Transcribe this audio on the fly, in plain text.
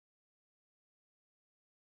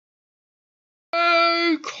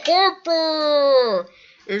Harper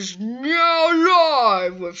is now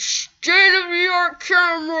live with state-of-the-art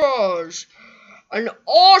cameras, an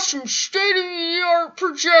awesome state-of-the-art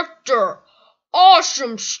projector,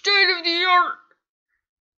 awesome state-of-the-art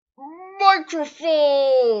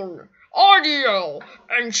microphone, audio,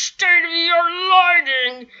 and state-of-the-art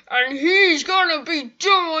lighting, and he's gonna be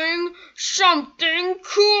doing something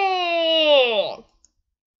cool!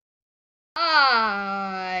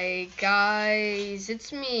 Hi guys,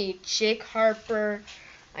 it's me, Jake Harper.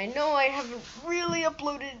 I know I haven't really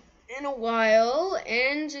uploaded in a while,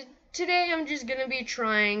 and today I'm just gonna be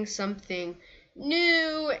trying something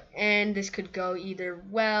new, and this could go either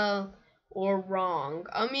well or wrong.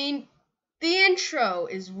 I mean, the intro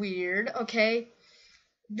is weird, okay?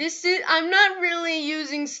 I'm not really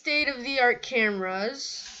using state-of-the-art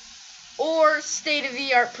cameras, or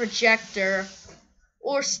state-of-the-art projector,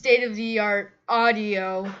 or state-of-the-art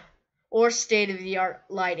audio, or state-of-the-art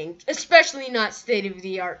lighting. Especially not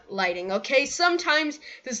state-of-the-art lighting, okay? Sometimes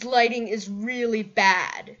this lighting is really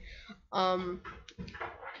bad. But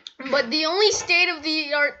the only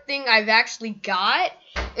state-of-the-art thing I've actually got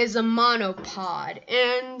is a monopod,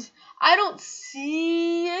 and I don't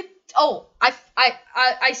see it. Oh,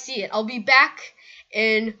 I see it. I'll be back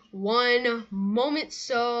in one moment,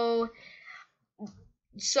 so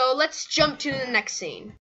let's jump to the next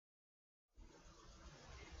scene.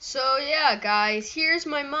 So yeah, guys, here's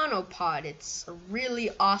my monopod. It's a really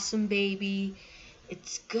awesome baby.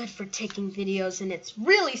 It's good for taking videos, and it's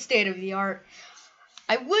really state-of-the-art.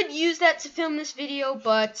 I would use that to film this video,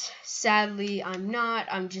 but sadly I'm not.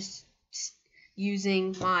 I'm just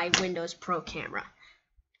using my Windows Pro camera,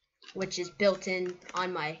 which is built in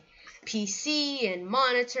on my PC and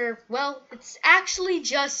monitor. Well, it's actually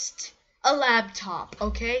just a laptop,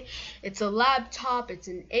 okay? It's a laptop, it's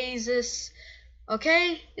an Asus,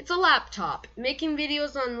 okay? It's a laptop. Making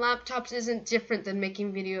videos on laptops isn't different than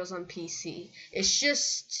making videos on PC. It's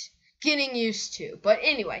just getting used to. But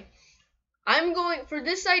anyway, for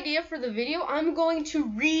this idea for the video, I'm going to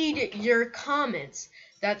read your comments.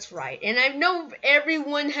 That's right. And I know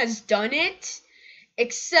everyone has done it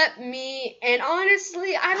except me, and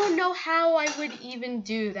honestly, I don't know how I would even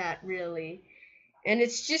do that, really. And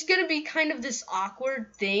it's just gonna be kind of this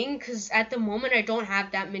awkward thing, because at the moment I don't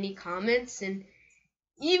have that many comments, and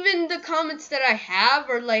even the comments that I have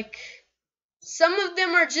are like, some of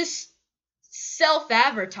them are just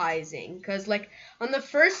self-advertising, because like on the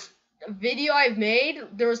first video I've made,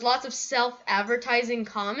 there was lots of self-advertising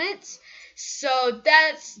comments, so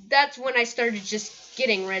that's when I started just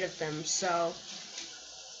getting rid of them. So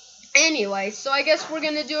anyway, so I guess we're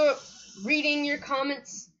gonna do a reading your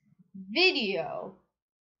comments video.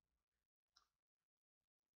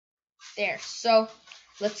 There, so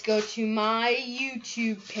let's go to my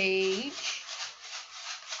YouTube page.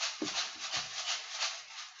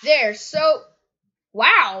 There, so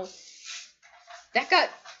wow, that got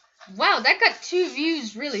 2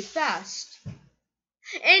 views really fast.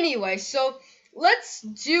 Anyway, so let's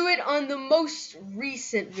do it on the most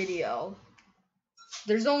recent video.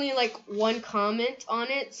 There's only like 1 comment on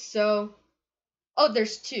it, so oh,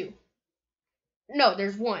 there's 2. No,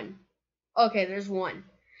 there's 1. Okay, there's 1.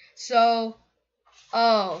 So,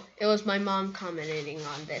 oh, it was my mom commenting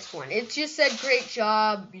on this one. It just said, "Great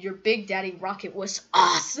job, your Big Daddy rocket was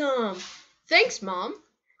awesome." Thanks, Mom.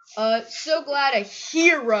 So glad a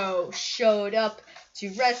hero showed up to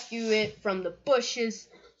rescue it from the bushes.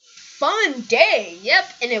 Fun day. Yep,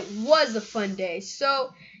 and it was a fun day.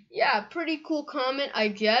 So, yeah, pretty cool comment, I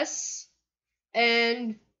guess.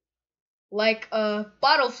 And like a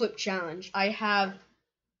bottle flip challenge, I have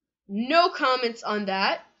no comments on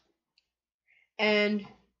that. And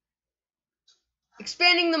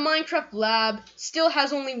expanding the Minecraft lab still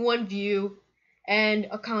has only 1 view, and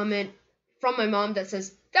a comment from my mom that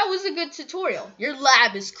says, "That was a good tutorial. Your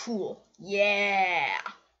lab is cool." Yeah.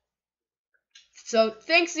 So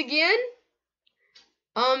thanks again.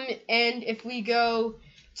 And if we go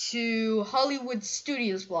to Hollywood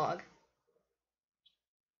Studios vlog,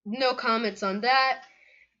 no comments on that.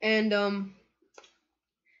 And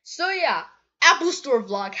so yeah, Apple Store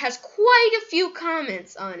vlog has quite a few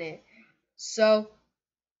comments on it. So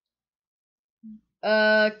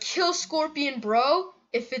Kill Scorpion Bro,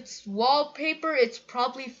 if it's wallpaper, it's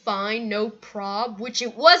probably fine, no prob, which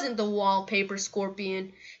it wasn't the wallpaper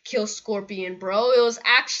Kill Scorpion Bro. It was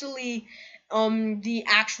actually the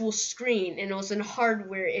actual screen, and it was a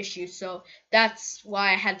hardware issue, so that's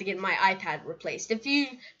why I had to get my iPad replaced. If you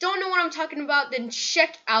don't know what I'm talking about, then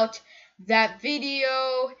check out that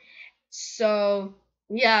video. So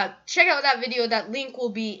yeah, check out that video. That link will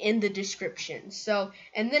be in the description. So,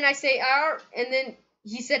 and then I say and then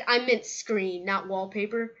he said I meant screen, not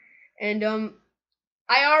wallpaper. And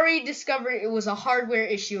I already discovered it was a hardware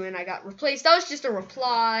issue and I got replaced. That was just a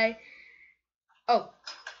reply. Oh.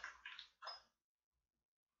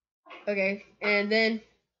 Okay, and then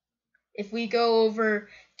if we go over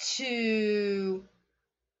to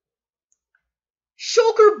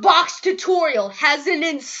Shulker Box Tutorial has an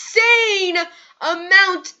insane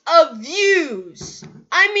amount of views.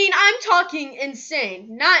 I mean, I'm talking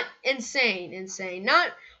insane, not insane, not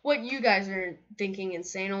what you guys are thinking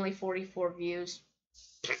insane, only 44 views.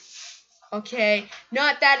 Okay,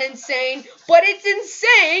 not that insane, but it's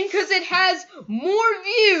insane because it has more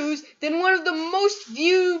views than one of the most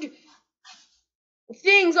viewed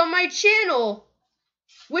things on my channel,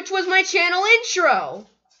 which was my channel intro.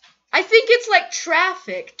 I think it's like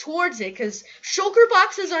traffic towards it because shulker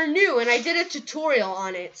boxes are new and I did a tutorial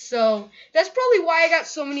on it. So that's probably why I got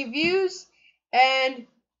so many views. And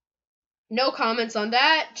no comments on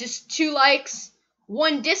that. Just 2 likes,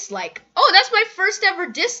 1 dislike. Oh, that's my first ever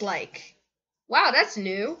dislike. Wow, that's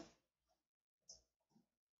new.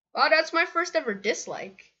 Wow, that's my first ever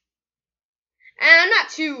dislike. And I'm not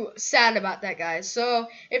too sad about that, guys. So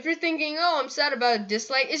if you're thinking, oh, I'm sad about a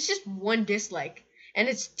dislike, it's just 1 dislike. And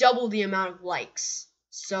it's double the amount of likes.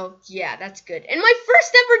 So, yeah, that's good. And my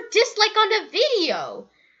first ever dislike on a video.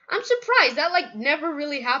 I'm surprised. That, like, never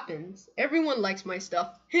really happens. Everyone likes my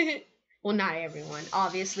stuff. Well, not everyone,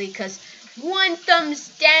 obviously, because 1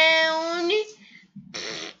 thumbs down.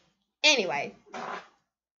 Anyway.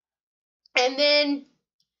 And then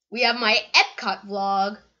we have my Epcot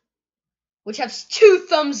vlog, which has 2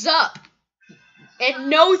 thumbs up and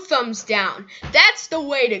no thumbs down. That's the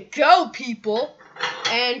way to go, people.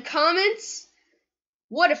 And comments,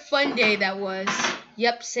 what a fun day that was.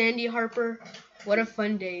 Yep, Sandy Harper, what a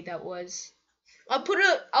fun day that was. I'll put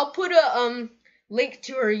a link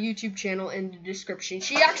to her YouTube channel in the description.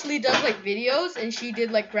 She actually does like videos, and she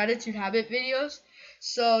did like gratitude habit videos.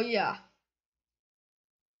 So yeah.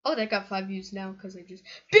 Oh, that got 5 views now because I just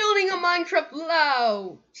building a Minecraft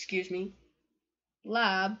lab. Excuse me,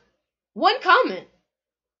 lab. 1 comment.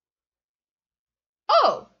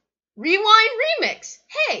 Oh. Rewind Remix.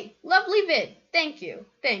 Hey, lovely vid. Thank you.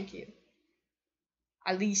 Thank you.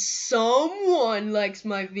 At least someone likes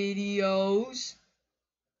my videos.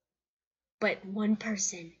 But 1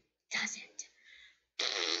 person doesn't.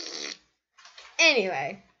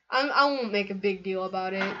 Anyway, I won't make a big deal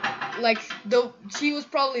about it. Like, she was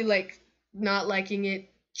probably, like, not liking it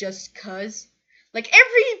just 'cause. Like,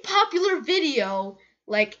 every popular video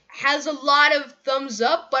like has a lot of thumbs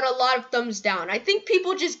up but a lot of thumbs down. I think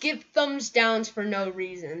people just give thumbs downs for no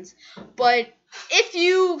reasons. But if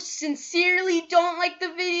you sincerely don't like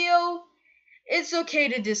the video, it's okay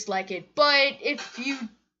to dislike it. But if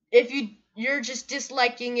you're just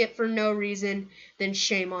disliking it for no reason, then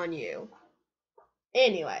shame on you.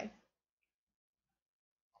 Anyway.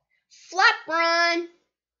 Flap run.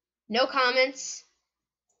 No comments.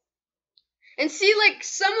 And see, like,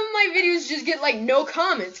 some of my videos just get, like, no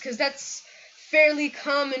comments, because that's fairly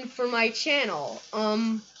common for my channel.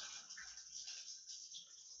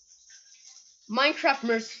 Minecraft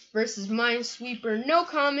versus Minesweeper, no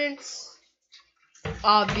comments,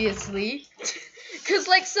 obviously. Because,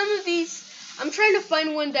 like, some of these, I'm trying to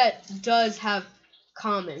find one that does have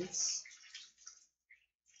comments.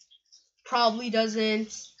 Probably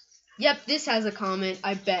doesn't. Yep, this has a comment,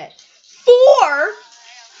 I bet. 4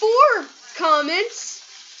 comments.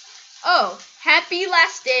 Oh, happy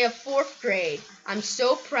last day of 4th grade. I'm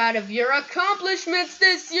so proud of your accomplishments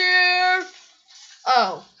this year.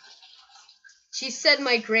 Oh, she said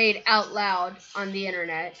my grade out loud on the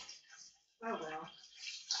internet. Oh, well.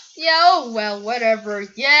 Yeah, oh, well, whatever.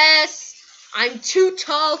 Yes, I'm too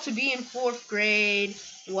tall to be in 4th grade.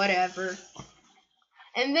 Whatever.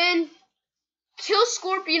 And then Kill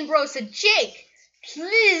Scorpion Bro said, Jake,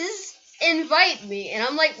 please invite me. And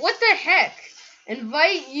I'm like, what the heck?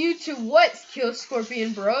 Invite you to what, Kill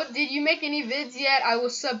Scorpion Bro? Did you make any vids yet? I will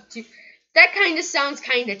sub to... That kind of sounds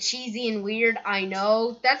kind of cheesy and weird, I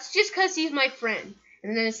know. That's just because he's my friend.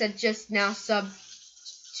 And then it said, just now sub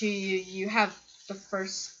to you. You have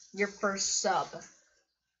your first sub.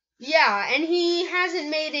 Yeah, and he hasn't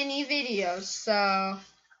made any videos, so...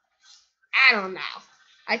 I don't know.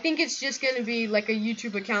 I think it's just going to be like a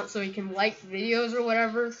YouTube account so he can like videos or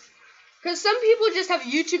whatever. Because some people just have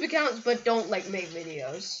YouTube accounts but don't like make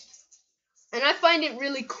videos. And I find it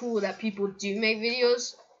really cool that people do make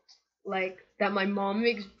videos. Like that my mom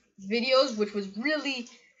makes videos, which was really...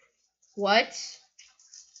 What?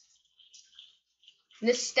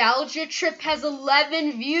 Nostalgia Trip has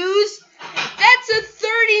 11 views? That's a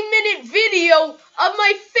 30-minute video of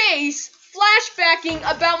my face flashbacking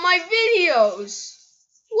about my videos.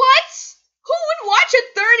 What? Who would watch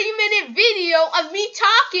a 30-minute video of me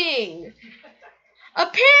talking?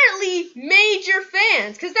 Apparently, major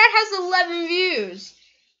fans, because that has 11 views.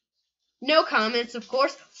 No comments, of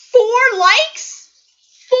course. 4 likes?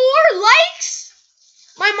 4 likes?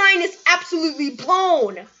 My mind is absolutely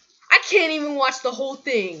blown. I can't even watch the whole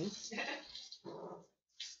thing.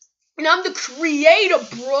 And I'm the creator,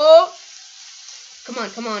 bro. Come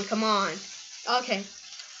on. Okay.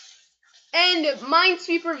 And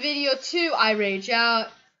Minesweeper video 2, I rage out.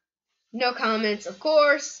 No comments, of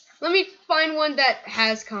course. Let me find one that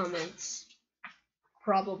has comments.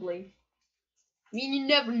 Probably. I mean, you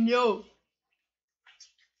never know.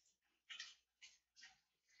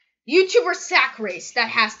 YouTuber sack race. That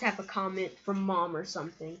has to have a comment from mom or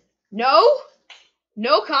something. No?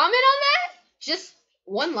 No comment on that? Just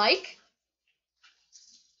 1 like?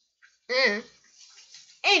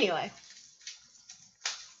 Anyway.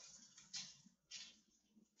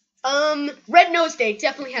 Red Nose Day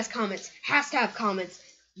definitely has comments. Has to have comments.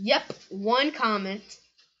 Yep, 1 comment.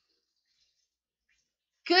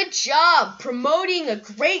 Good job promoting a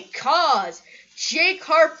great cause. Jake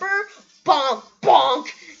Harper, bonk, bonk,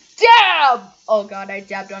 dab! Oh god, I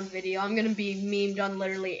dabbed on video. I'm gonna be memed on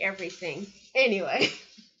literally everything. Anyway.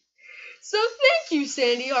 So thank you,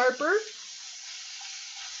 Sandy Harper.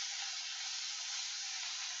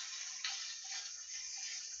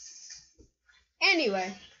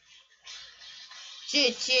 Anyway.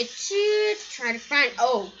 Try to find,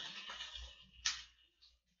 oh.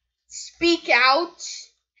 Speak out.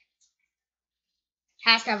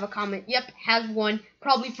 Has to have a comment. Yep, has 1.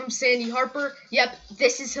 Probably from Sandy Harper. Yep,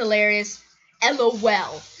 this is hilarious.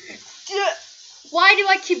 LOL. Why do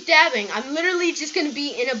I keep dabbing? I'm literally just gonna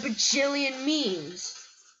be in a bajillion memes.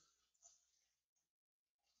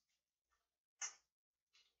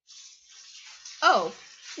 Oh,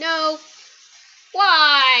 no.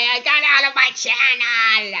 Why? I got out of my channel.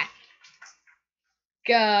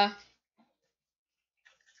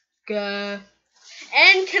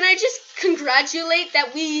 And can I just congratulate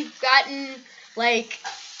that we've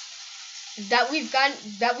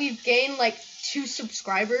gained like 2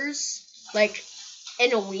 subscribers like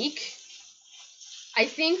in a week. I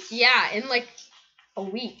think, yeah, in like a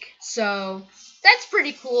week. So that's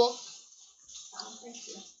pretty cool.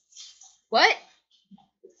 What?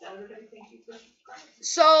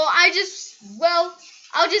 So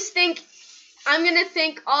I'm gonna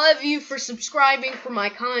thank all of you for subscribing for my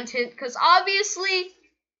content, because obviously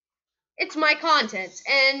it's my content,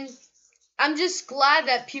 and I'm just glad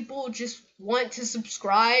that people just want to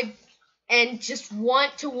subscribe and just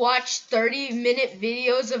want to watch 30-minute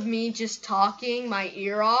videos of me just talking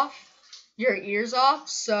your ears off.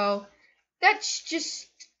 So that's just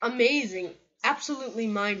amazing, absolutely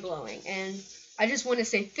mind-blowing, and I just want to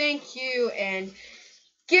say thank you and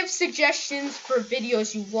give suggestions for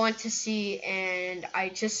videos you want to see, and I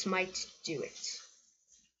just might do it.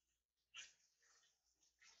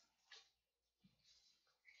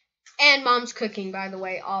 And mom's cooking, by the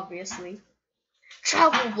way, obviously.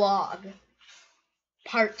 Travel vlog.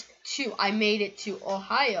 Part 2. I made it to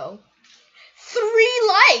Ohio. 3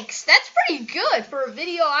 likes! That's pretty good for a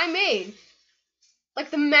video I made. Like,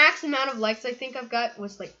 the max amount of likes I think I've got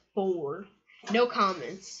was like 4. No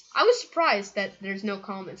comments. I was surprised that there's no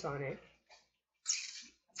comments on it.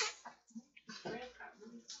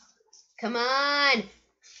 Come on!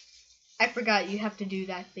 I forgot you have to do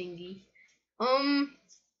that thingy.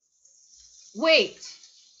 Wait.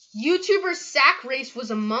 YouTuber sack race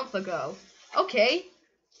was a month ago. Okay.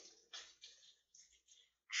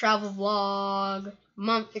 Travel vlog.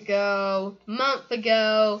 Month ago.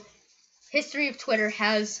 History of Twitter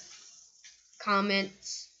has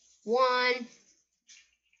comments. 1.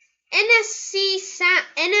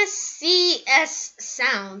 NSCS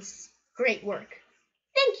sounds. Great work.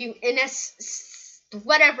 Thank you,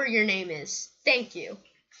 whatever your name is. Thank you.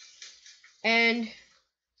 And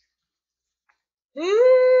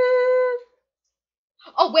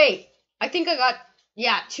oh wait, I think I got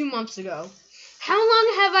 2 months ago. How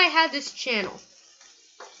long have I had this channel?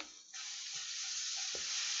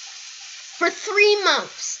 For 3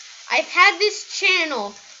 months. I've had this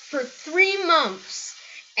channel for 3 months,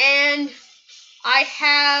 and I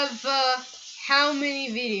have how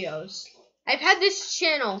many videos? I've had this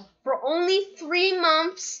channel for only 3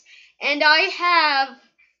 months, and I have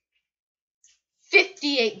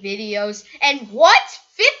 58 videos. And what?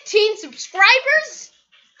 15 subscribers?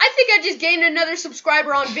 I think I just gained another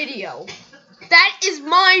subscriber on video. That is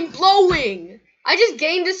mind-blowing. I just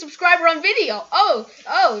gained a subscriber on video. Oh,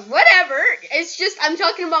 whatever. It's just I'm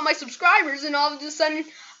talking about my subscribers, and all of a sudden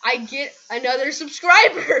I get another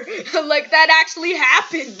subscriber. Like, that actually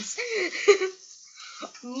happens.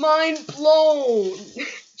 Mind blown.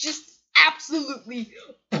 Just absolutely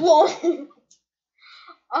blown.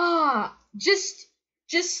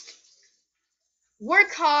 Just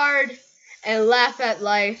work hard and laugh at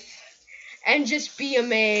life and just be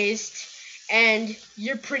amazed, and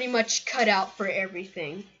you're pretty much cut out for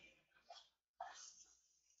everything.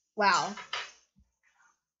 Wow.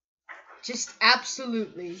 Just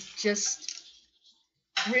absolutely, just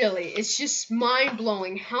really, it's just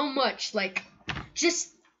mind-blowing how much, like,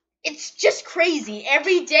 it's just crazy.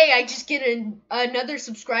 Every day I just get another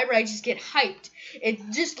subscriber, I just get hyped. It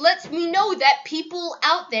just lets me know that people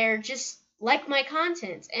out there just like my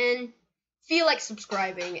content and feel like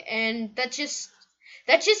subscribing, and that just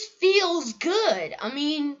feels good. I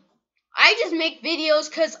mean, I just make videos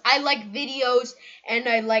because I like videos and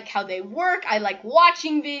I like how they work. I like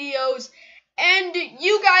watching videos, and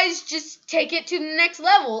you guys just take it to the next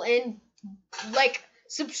level and like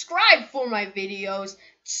subscribe for my videos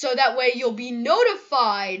so that way you'll be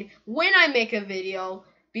notified when I make a video,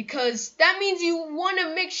 because that means you want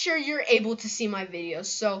to make sure you're able to see my videos.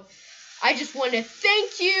 So I just want to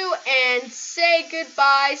thank you and say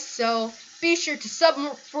goodbye. So be sure to sub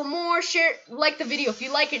for more, share, like the video if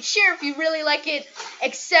you like it, share if you really like it,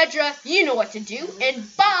 etc. You know what to do,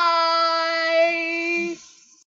 and bye!